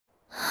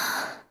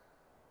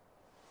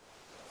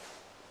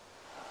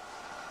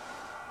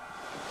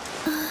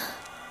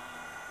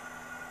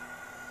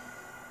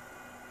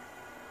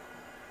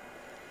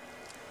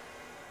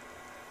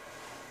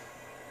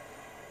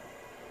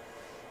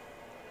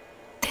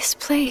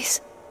this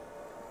place?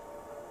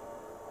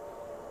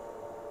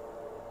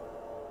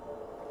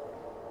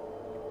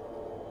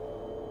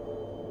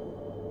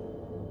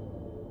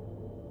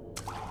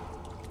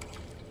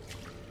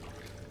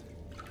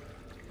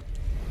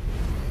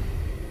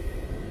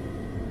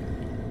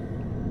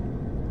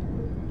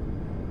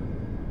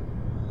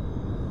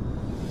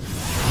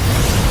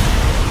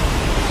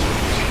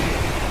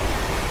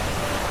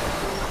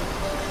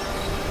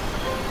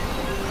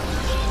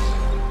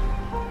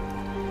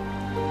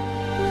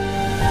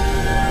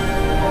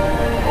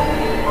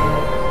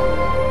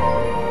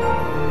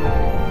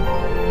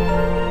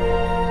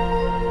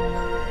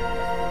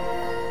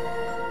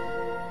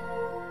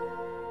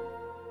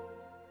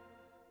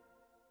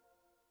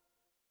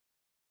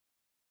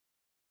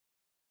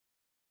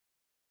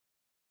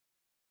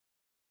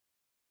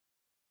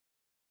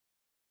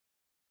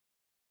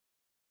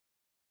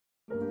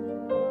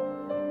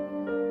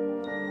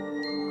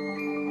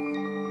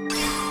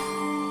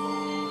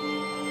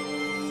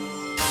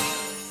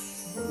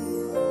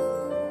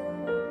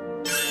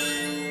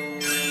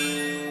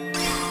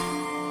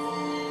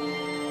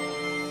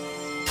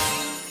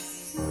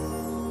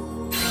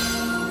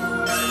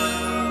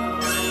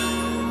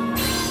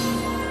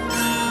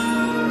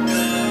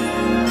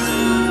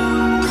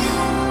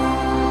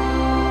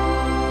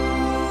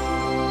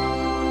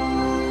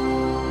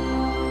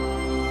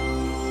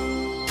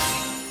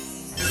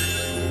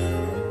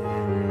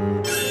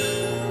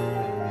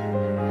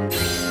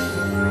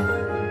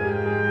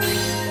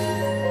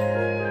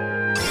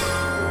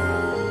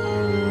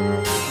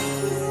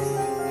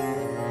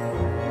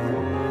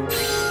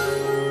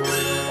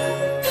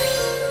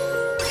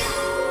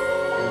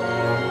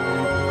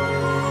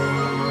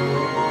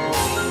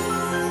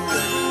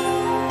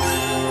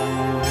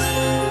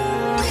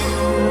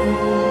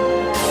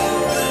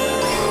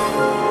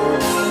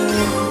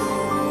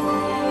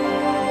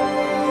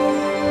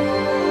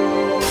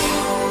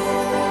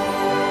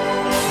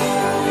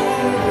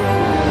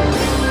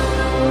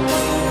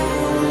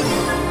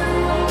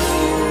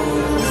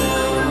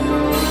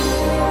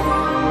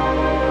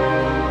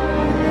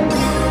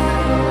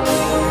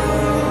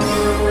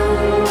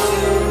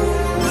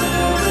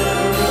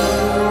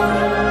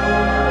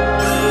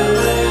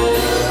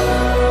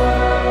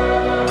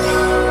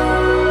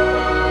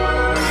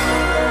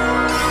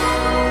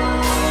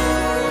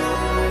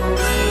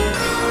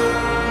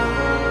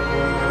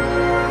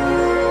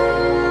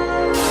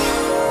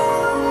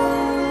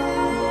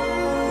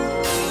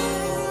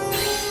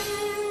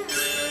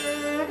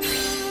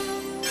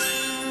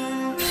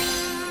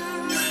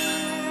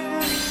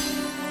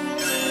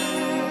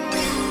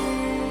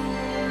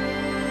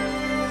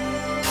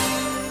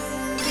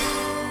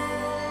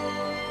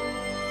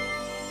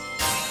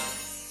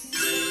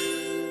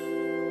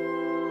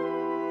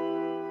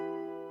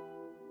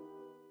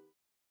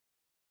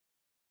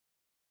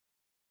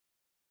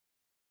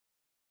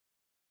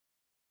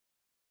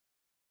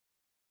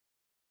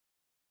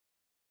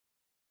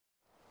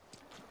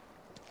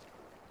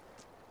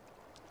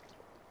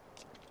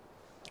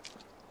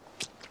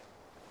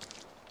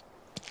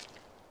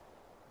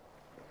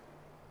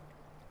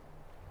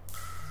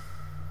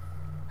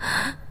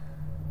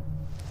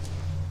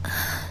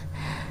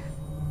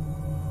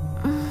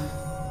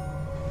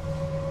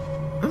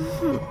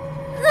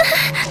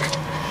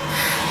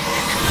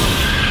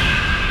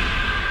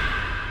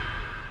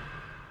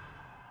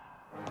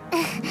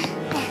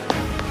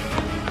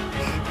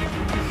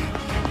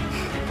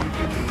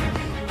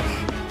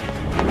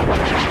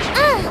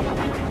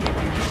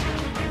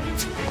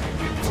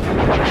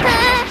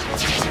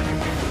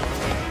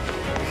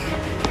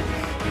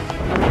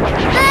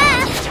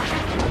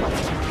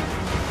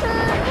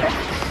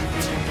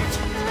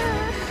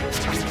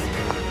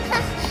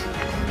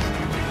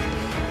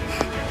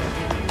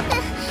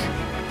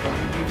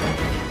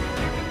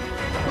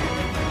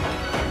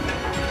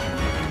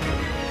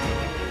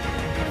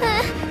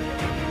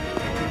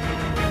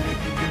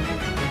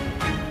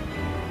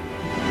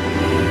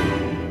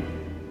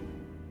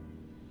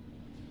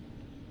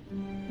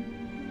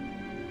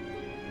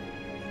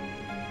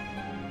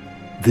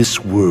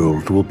 This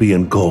world will be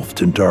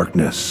engulfed in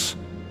darkness.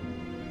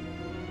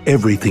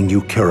 Everything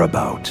you care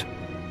about,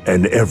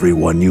 and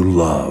everyone you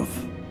love.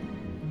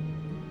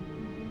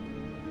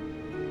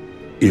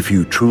 If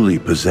you truly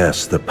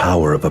possess the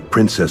power of a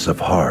Princess of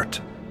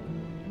Heart,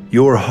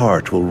 your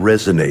heart will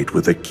resonate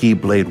with the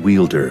Keyblade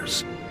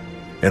wielders,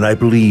 and I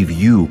believe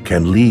you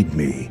can lead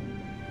me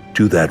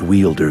to that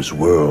wielder's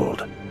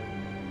world.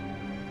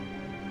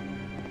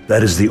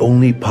 That is the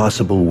only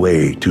possible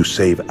way to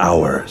save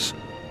ours.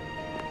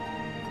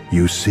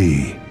 You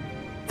see,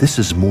 this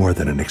is more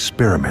than an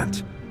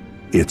experiment.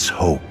 It's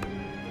hope.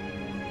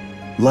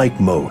 Like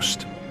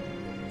most,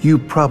 you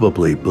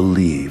probably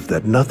believe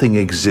that nothing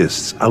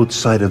exists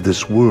outside of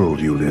this world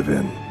you live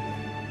in.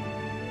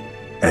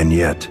 And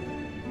yet,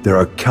 there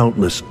are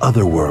countless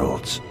other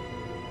worlds.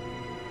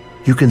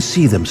 You can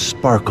see them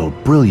sparkle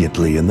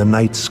brilliantly in the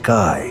night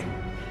sky.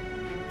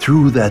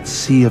 Through that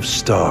sea of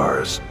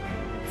stars,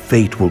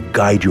 fate will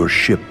guide your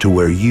ship to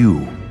where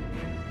you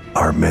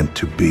are meant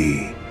to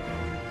be.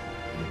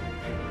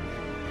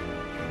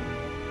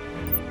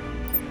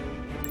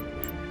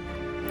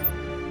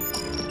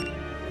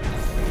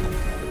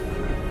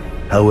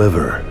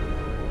 However,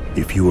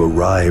 if you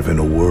arrive in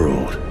a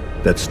world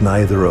that's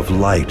neither of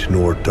light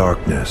nor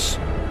darkness,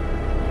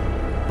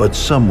 but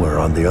somewhere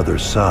on the other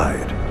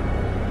side,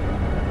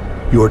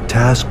 your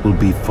task will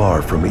be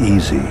far from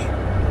easy.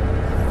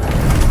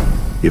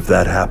 If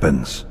that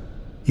happens,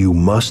 you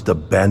must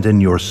abandon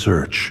your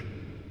search.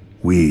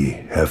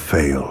 We have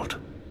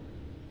failed.